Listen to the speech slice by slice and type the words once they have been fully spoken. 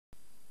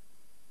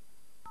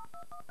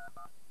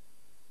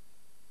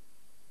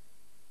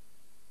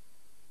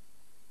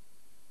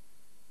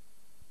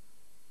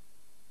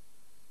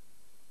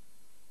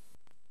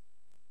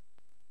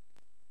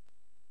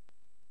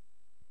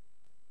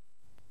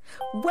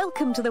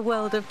Welcome to the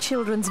world of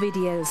children's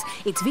videos.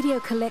 It's video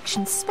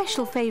collection's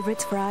special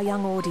favourites for our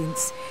young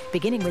audience,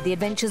 beginning with the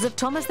adventures of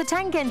Thomas the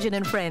Tank Engine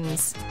and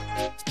friends.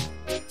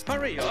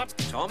 Hurry up,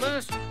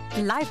 Thomas!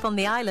 Life on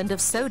the island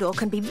of Sodor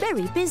can be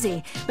very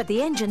busy, but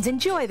the engines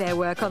enjoy their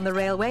work on the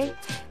railway.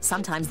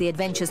 Sometimes the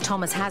adventures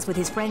Thomas has with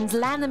his friends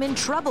land them in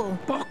trouble.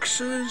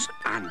 Boxes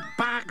and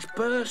bags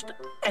burst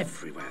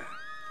everywhere.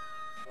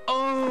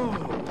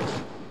 Oh!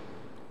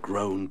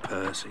 Groaned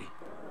Percy.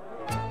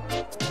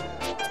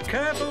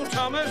 Careful,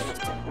 Thomas!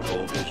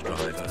 Called his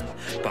driver,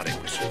 but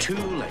it was too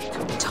late.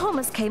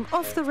 Thomas came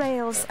off the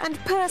rails and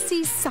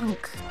Percy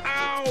sunk.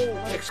 Ow!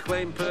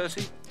 Exclaimed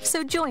Percy.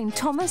 So join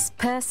Thomas,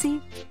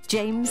 Percy,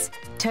 James,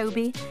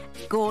 Toby,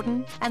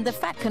 Gordon and the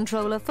Fat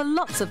Controller for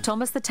lots of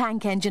Thomas the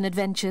Tank Engine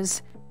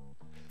adventures.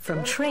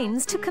 From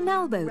trains to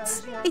canal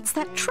boats, it's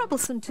that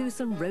troublesome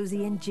twosome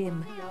Rosie and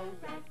Jim.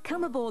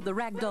 Come aboard the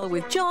ragdoll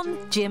with John,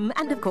 Jim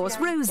and of course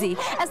Rosie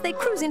as they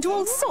cruise into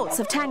all sorts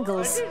of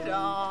tangles.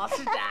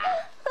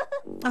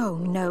 Oh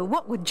no,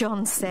 what would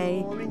John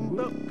say?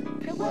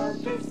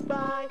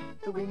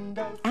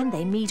 And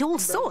they meet all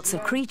sorts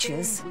of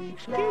creatures.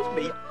 Excuse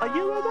me, are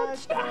you a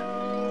monster?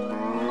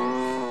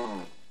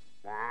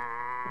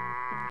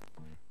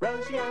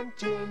 Rosie and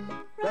Jim,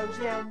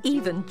 Rosie and Jim.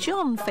 Even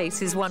John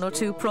faces one or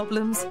two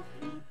problems.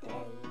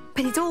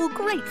 But it's all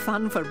great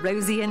fun for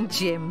Rosie and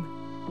Jim.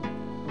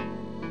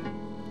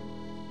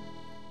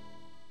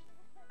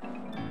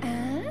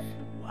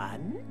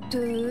 1,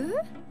 2,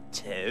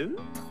 2,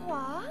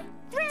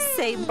 3.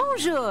 Say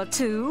bonjour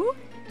to...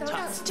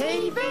 Tots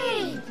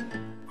TV!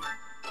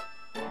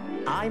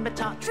 I'm a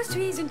tot. Je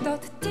suis une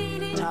tot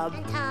TV. Tub.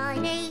 And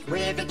tiny.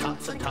 We're the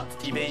Tots and Tots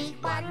TV.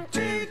 1,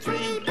 2,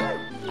 3, go.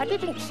 I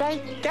didn't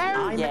say go.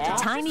 I'm a tot.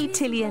 Tiny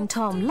Tilly and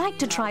Tom like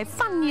to try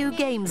fun new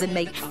games and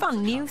make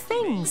fun new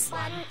things.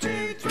 1,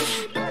 2,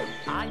 3, go.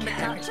 I'm a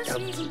tot. Je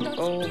suis une tot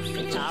Oh,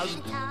 TV. tub.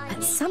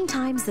 But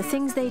sometimes the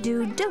things they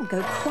do don't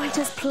go quite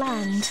as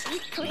planned.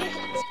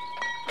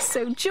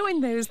 So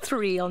join those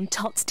three on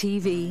Tots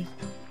TV.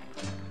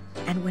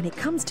 And when it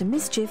comes to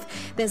mischief,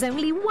 there's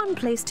only one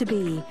place to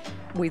be,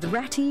 with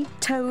Ratty,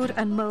 Toad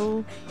and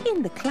Mole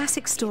in the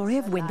classic story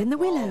of Wind in the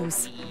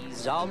Willows.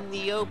 He's on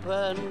the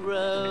open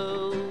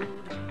road.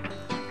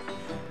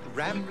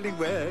 Rambling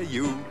where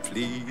you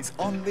please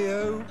on the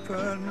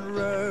open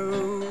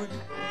road.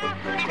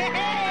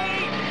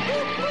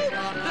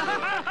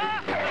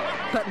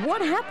 But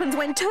what happens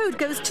when Toad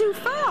goes too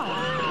far?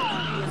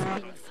 He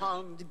has been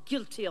found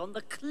guilty on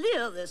the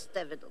clearest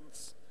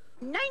evidence.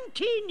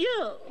 19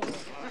 years.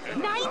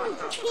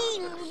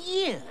 19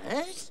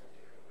 years?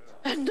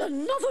 And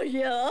another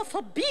year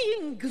for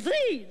being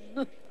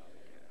green.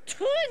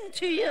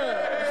 20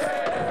 years.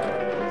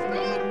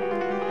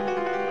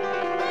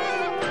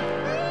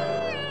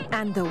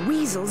 And the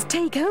weasels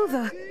take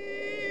over.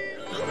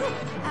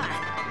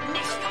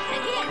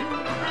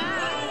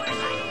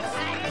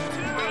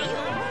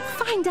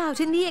 Find out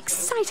in the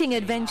exciting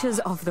adventures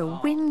of the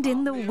Wind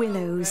in the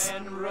Willows.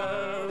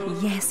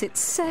 Yes, it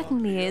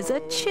certainly is a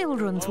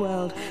children's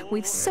world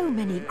with so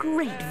many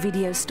great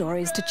video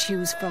stories to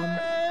choose from.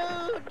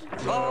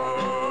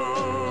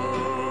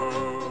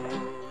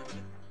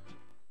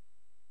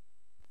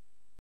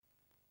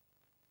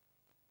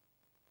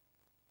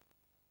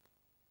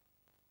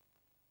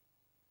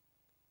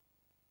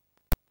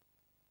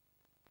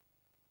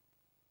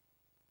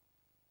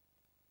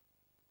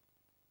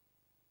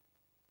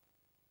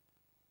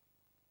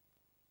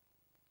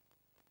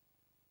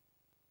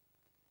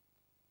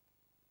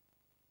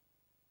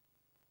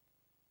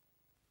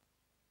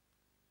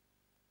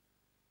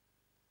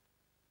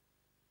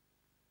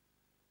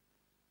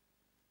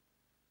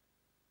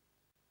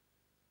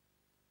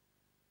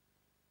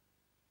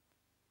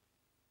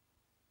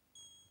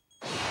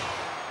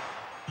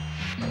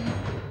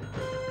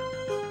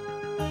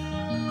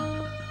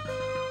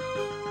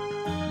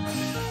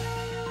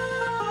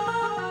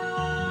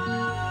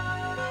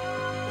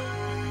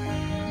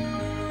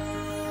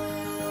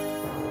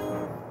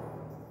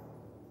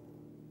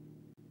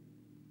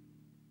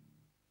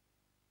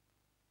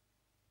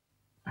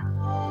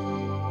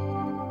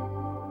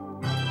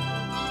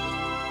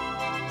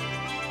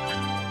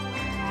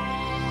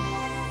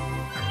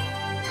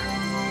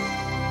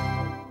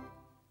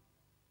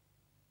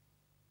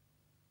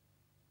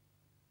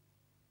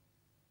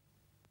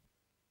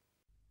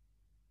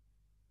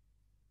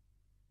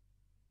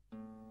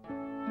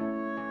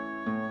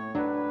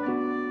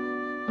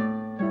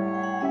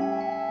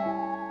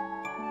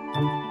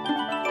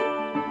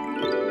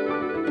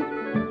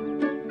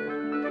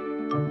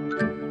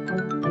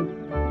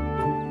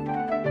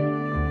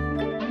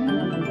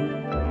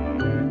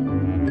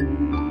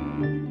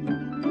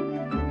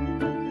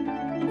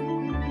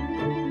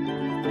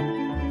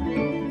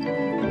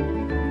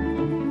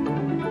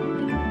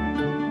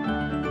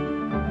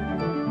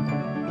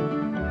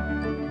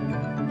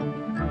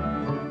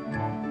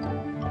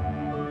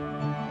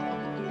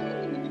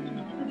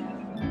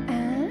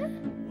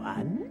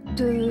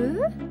 2,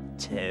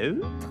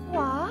 2,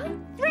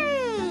 3.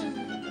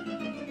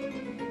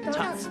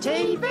 Tots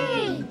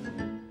TV.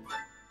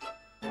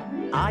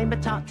 I'm a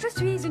tot. Je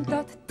suis une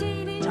Tot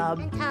TV.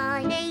 Tom.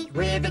 Tiny.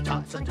 We're the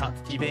Tots on Tots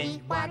TV.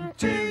 1,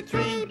 2,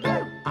 3,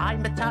 boo.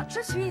 I'm a tot.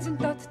 Je suis une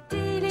Tot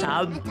TV.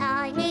 Tom.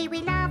 Tiny, we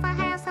love our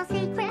house, our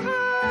secret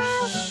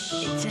house.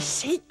 It's a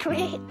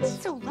secret.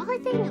 It's all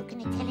right, they're not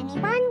going to tell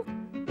anyone.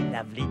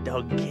 Lovely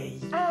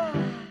donkey. Our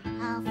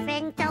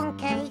friend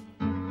Donkey.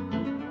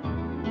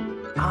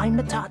 I'm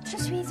a tot. Je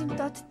suis une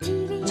Tot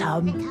TV.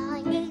 Tom.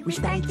 Tiny. We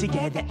stay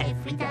together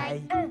every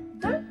day. 1,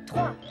 2,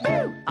 3,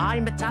 boo.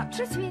 I'm a tot.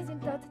 Je suis une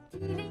Tot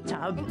TV.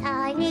 Tom.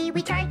 Tiny,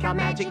 we Take our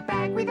magic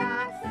bag with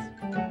us.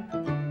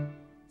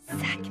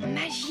 Sac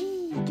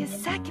magique,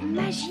 sac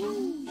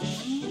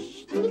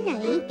magique.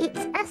 Tilly,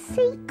 it's a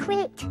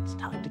secret. It's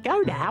time to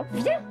go now.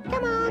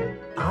 Come on.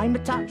 I'm a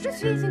tot. Je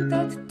suis une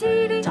Tot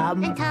TV.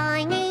 Tom. And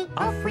Tiny.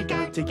 Off we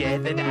go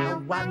together now.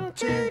 1,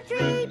 2,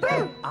 3,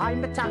 boo.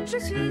 I'm a tot. Je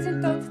suis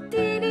une Tot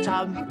TV.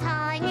 Tom. And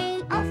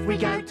Tiny. Off we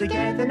go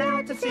together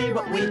now to see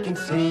what we can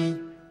see.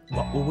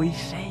 What will we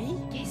see?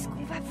 Qu'est-ce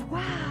qu'on va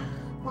voir?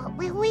 What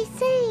will we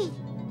see?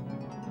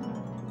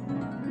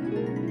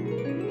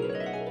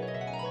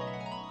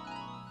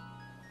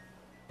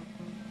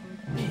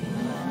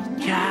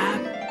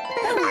 Cab.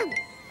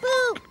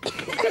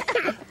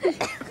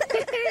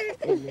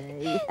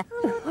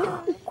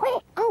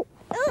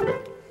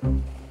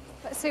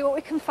 Let's see what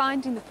we can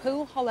find in the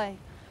pool, Holly.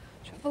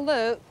 Should we have a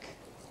look?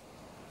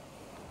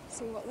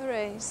 See what there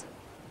is.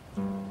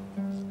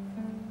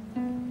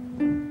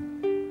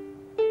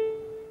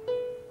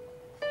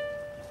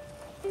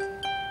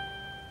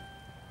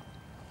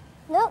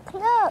 Look,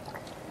 look.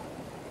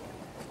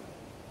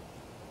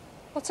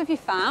 What have you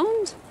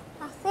found?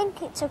 I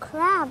think it's a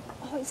crab.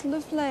 Oh, it's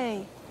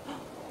lovely.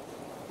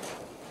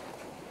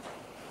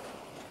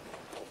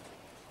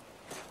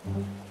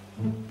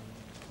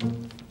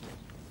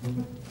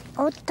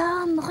 Oh,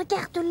 Tom,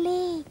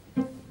 regarde-les.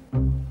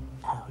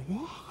 Oh,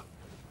 yeah?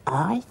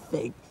 I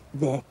think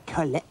they're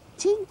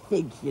collecting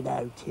things, you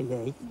know,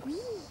 Tilly. Oui.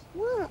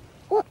 What?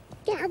 What?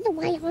 Get out of the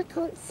way, I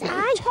can't see.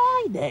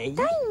 Tiny.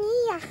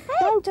 Tiny,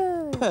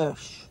 arrête.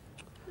 Push.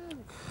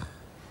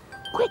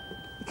 Quick,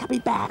 coming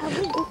back. Should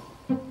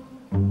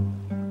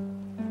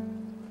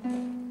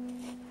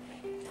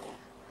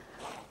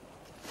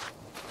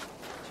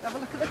we have a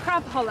look at the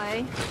crab,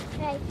 Holly?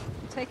 Okay.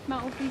 Take him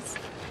out of his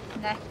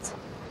net,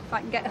 if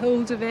I can get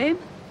hold of him.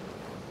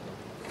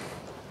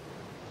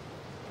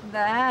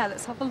 There,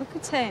 let's have a look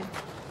at him.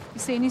 You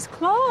seen his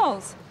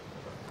claws?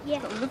 Yeah.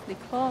 He's got lovely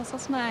claws,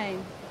 hasn't he?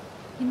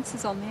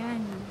 Pincers on the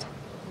end.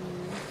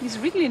 He's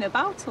wriggling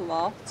about a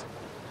lot.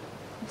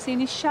 You've seen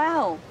his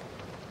shell?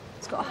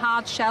 He's got a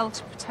hard shell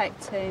to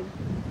protect him,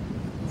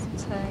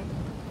 hasn't he?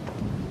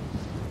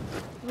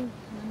 And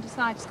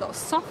underside, he's got a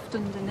soft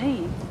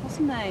underneath,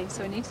 hasn't he?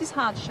 So he needs his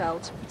hard shell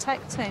to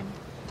protect him.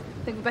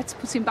 I think we better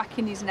put him back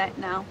in his net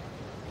now.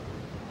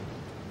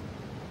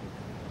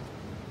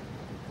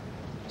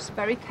 Just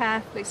very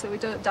carefully so we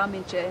don't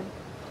damage him.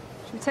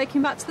 Should we take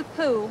him back to the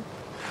pool?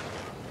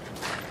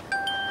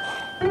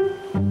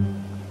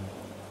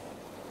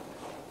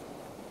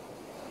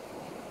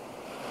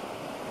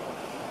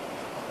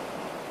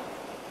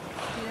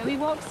 You know he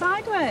walks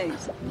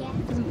sideways. Yeah.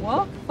 He doesn't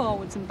walk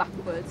forwards and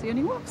backwards, he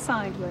only walks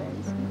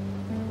sideways.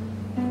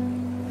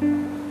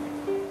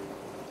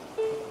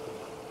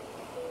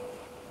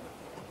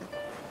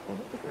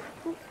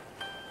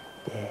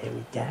 There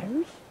he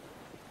goes.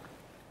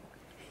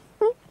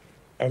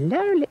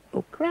 Hello,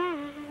 little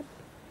crab.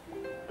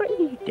 What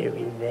are you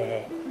doing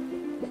there?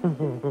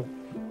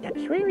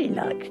 That's where he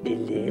likes to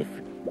live.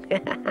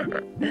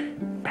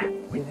 Back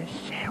with the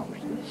shells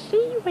and the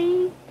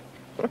seaweed.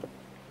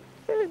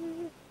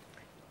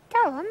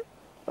 Tom,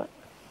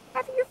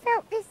 have you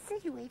felt this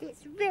seaweed?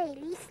 It's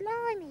really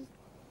slimy.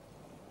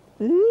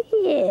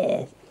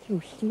 Yes,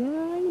 so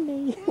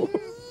slimy.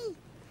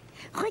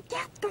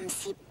 Regarde comme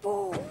c'est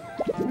beau.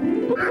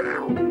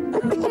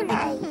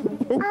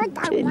 I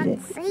don't want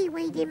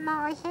seaweed in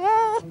my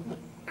hair.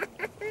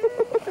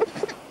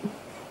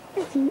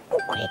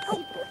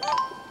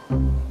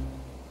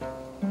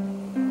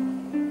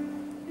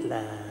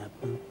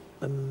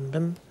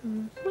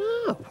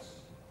 Wow,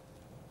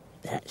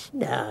 that's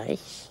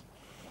nice.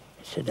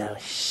 It's a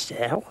nice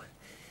cell.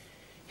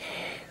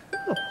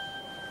 Oh.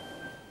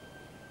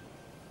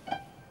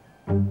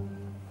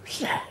 What's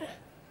that?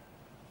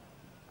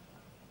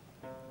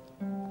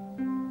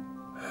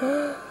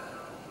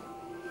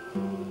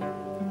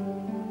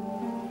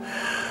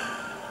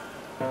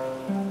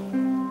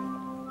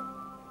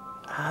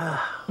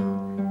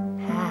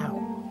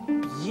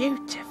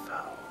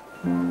 Beautiful.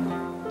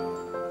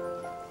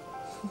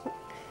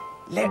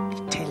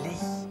 Look, Tilly.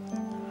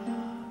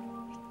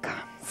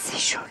 Comme c'est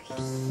joli.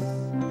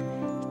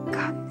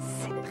 Comme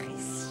c'est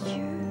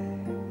précieux.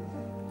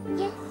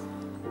 Yes,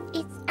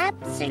 it's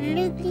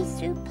absolutely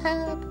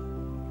superb.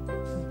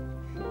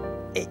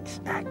 It's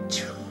a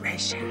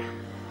treasure.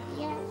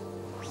 Yes.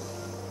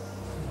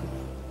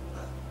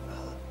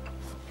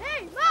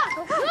 Hey,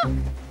 Mark, look!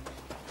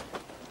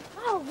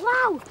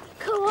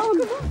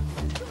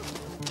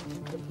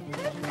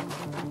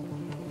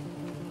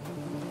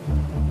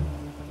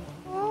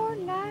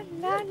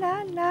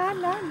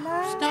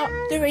 Stop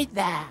doing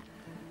that.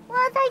 What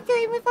are they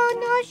doing with our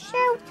nice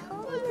shelter?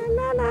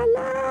 La la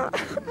la.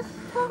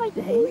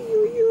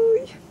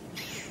 Tidy.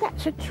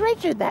 That's a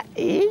treasure, that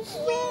is.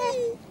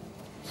 Yeah.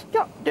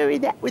 Stop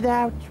doing that with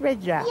our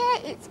treasure. Yeah,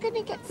 it's going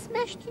to get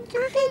smashed into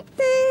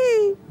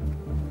bits.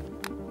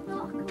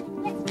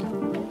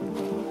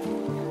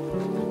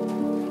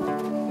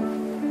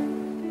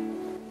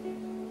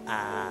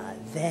 Ah,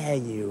 there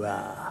you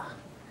are.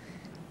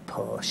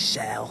 Poor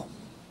shell.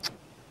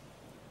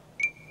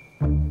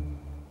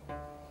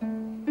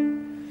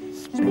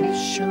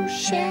 Special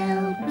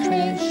shell,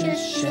 treasure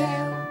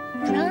shell,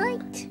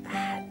 bright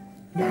And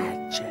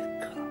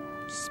magical.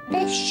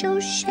 special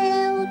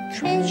shell,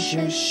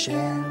 treasure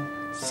shell,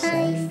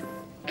 safe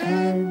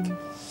and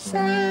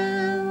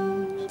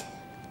sound.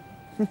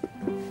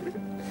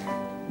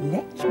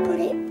 Let's put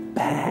it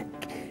back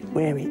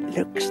where it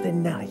looks the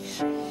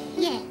nicest.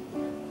 Yeah,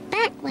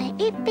 back where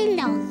it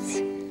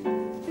belongs.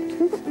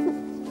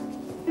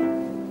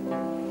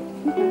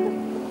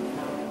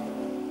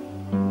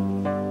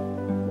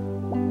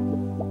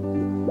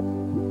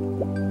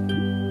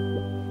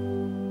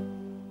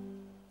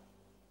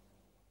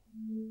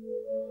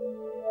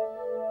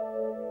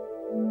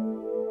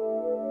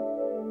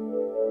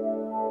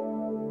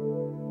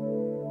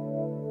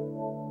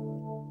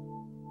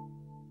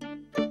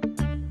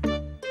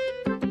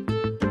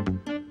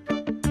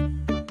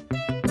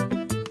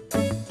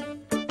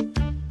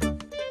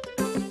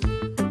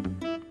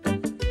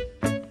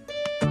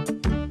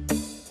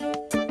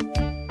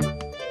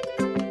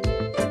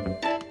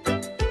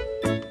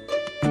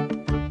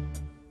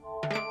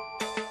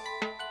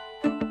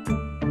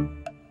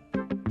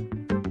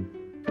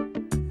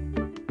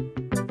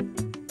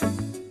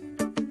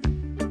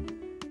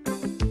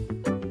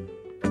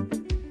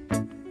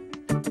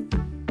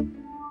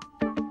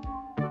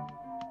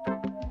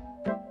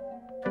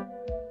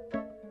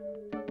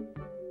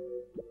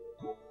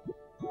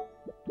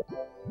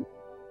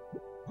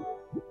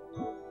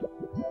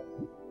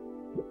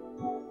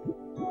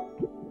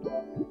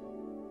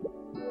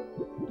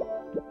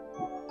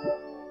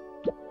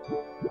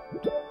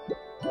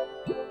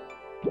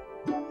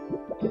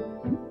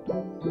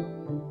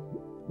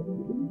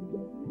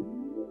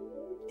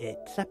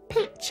 It's a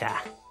picture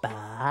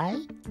by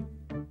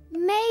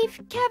Maeve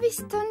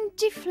Caviston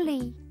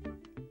Diffley.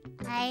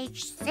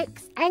 Age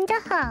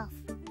 6.5.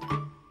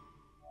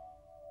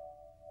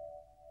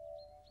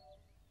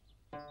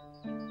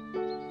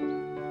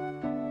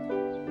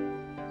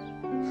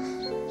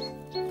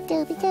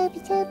 Toby, Toby,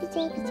 Toby, Toby,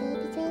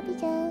 Toby, Toby,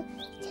 Toby,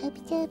 Toby,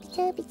 Toby,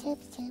 Toby,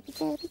 Toby, Toby,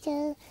 Toby,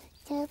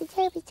 Toby, Toby,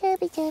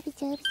 Toby, Toby, Toby,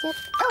 Toby.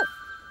 Oh!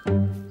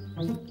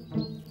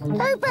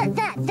 Who put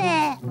that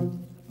there?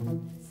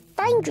 It's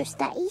dangerous,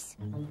 that is.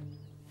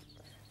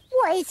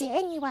 What is it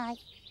anyway?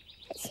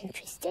 That's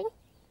interesting.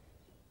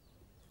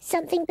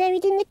 Something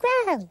buried in the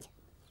ground.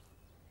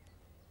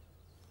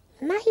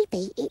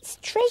 Maybe it's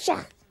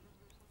treasure.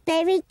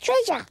 Buried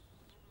treasure.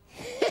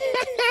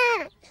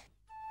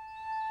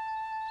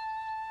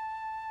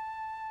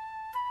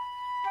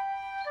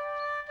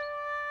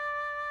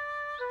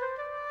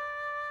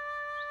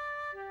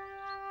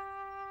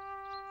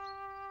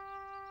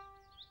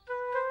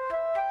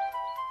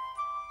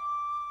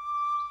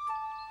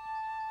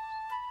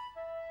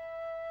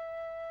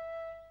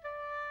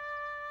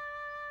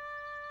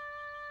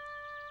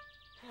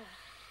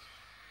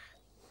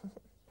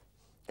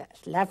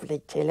 That's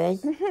lovely, Tilly.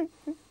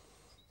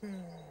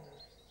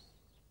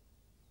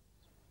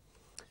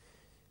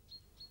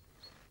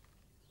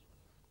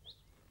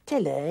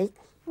 Tilly,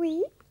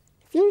 Oui.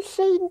 have you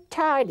seen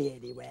Tiny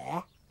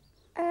anywhere?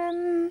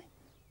 Non,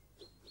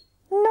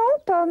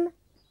 Tom.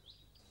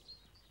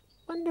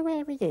 Wonder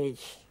where he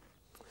is.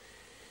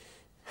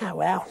 Oh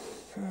well.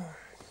 Can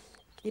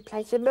you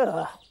play some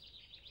more?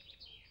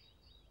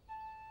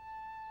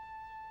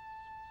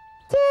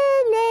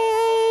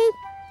 Tilly!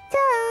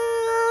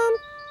 Tom!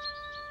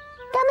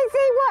 Come and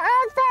see what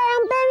I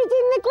found buried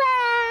in the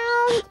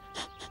ground.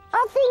 I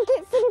think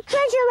it's some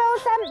treasure or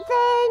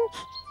something.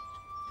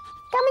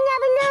 Come and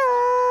have a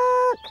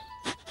look.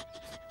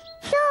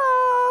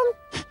 Tom!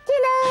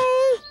 Tilly!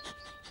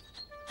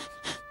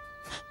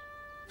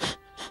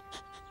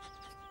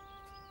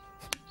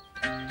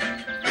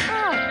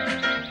 Oh.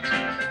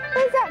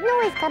 Where's that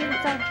noise coming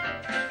from?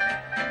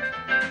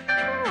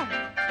 Oh.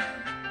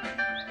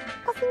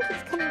 I think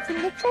it's coming from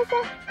the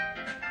treasure.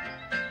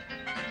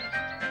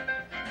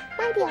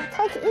 Maybe I'll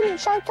take it in and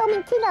show Tom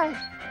and Tilly.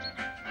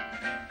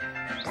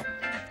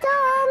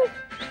 Tom!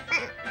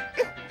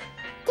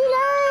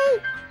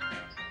 Tilly!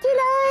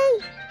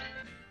 Tilly!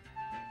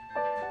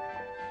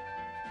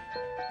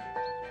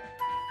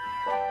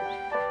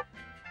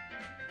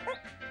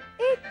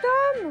 Hé,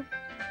 Tom!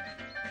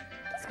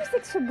 Qu'est-ce que c'est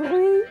que ce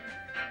bruit?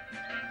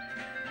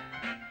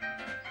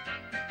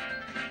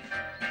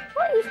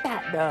 What is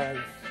that noise?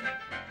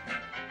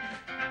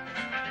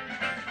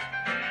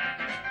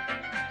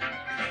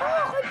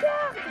 Oh,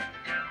 regarde!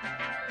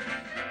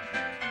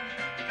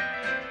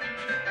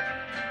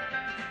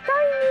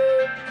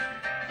 Tiny!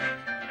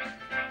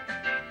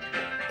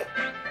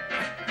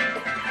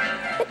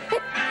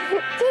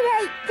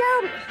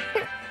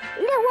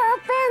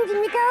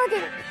 in the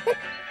garden.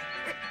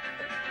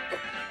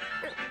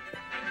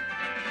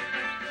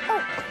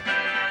 Oh,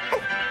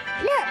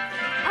 look,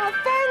 I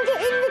found it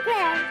in the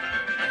ground.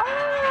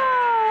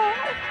 Oh,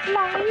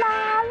 la la la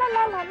la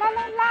la la la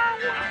la la.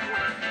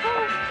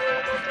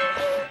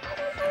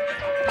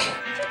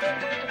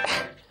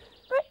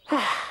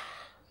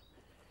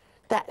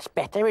 That's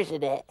better,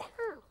 isn't it?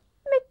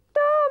 Mais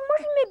Tom, moi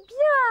j'aimais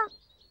bien.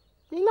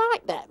 You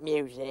like that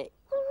music?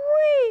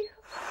 Oui.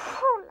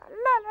 Oh la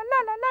la la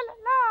la la la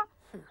la.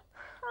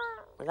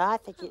 Well, I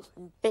think it's a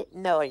bit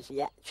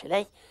noisy,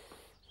 actually.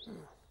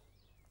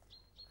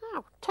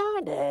 Oh,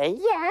 Tiny.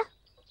 Yeah?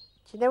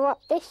 Do you know what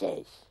this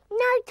is?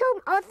 No,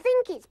 Tom, I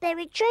think it's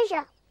buried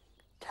treasure.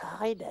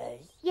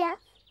 Tiny. Yeah?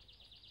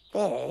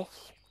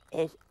 This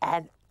is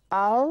an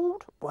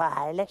old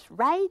wireless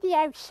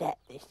radio set,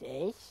 this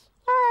is.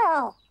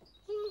 Oh.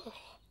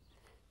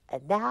 A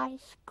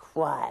nice,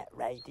 quiet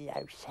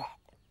radio set.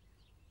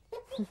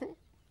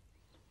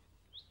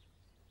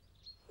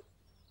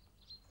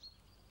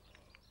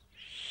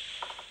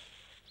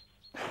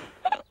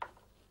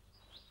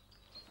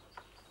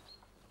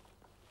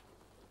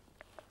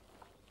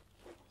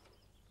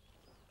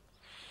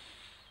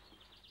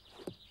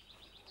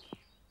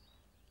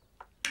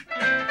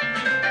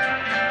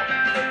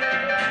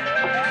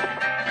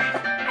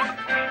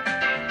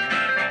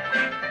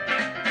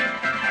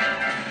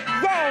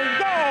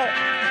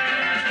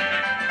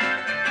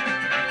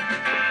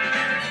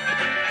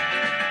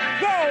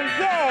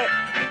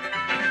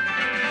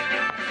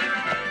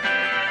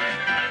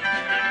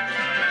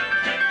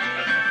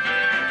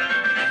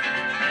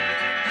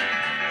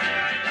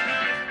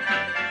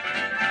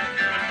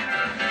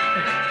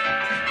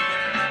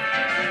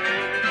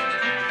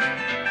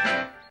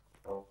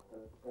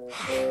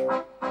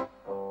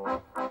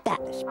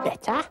 That's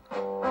better.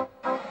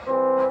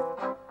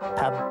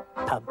 Pum,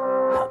 pum, pum,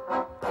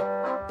 pum,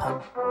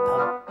 pum,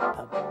 pum,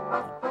 pum, pum,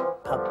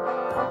 pum, pum,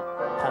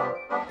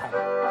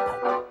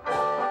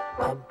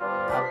 pum,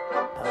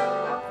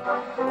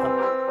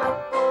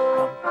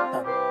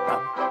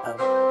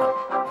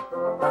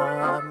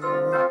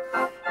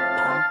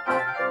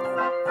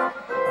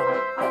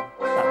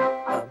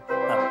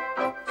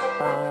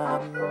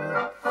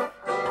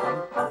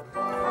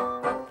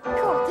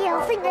 God, yeah, I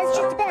think that's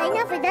just about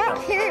enough of that.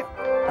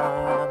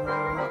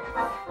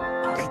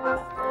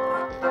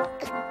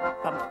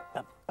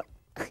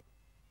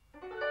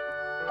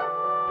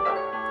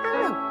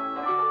 Oh,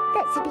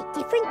 that's a bit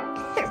different.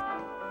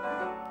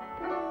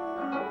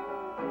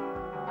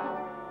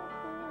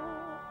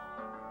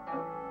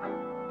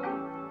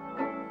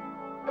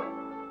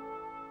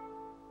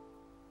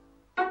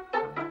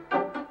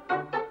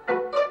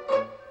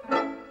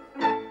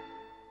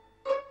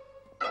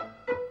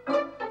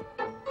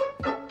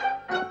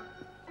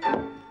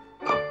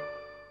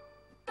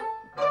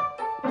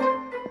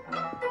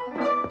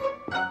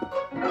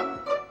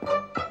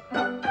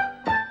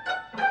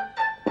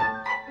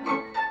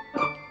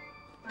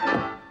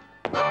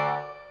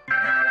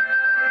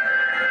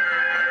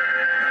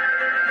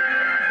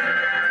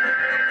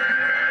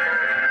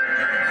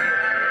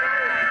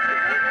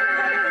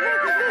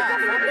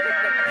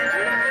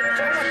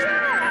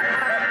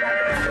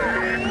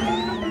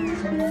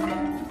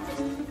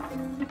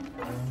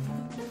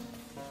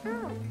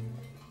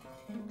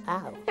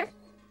 Oh.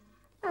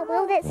 Oh,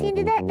 well, that's the end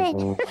of that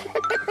then.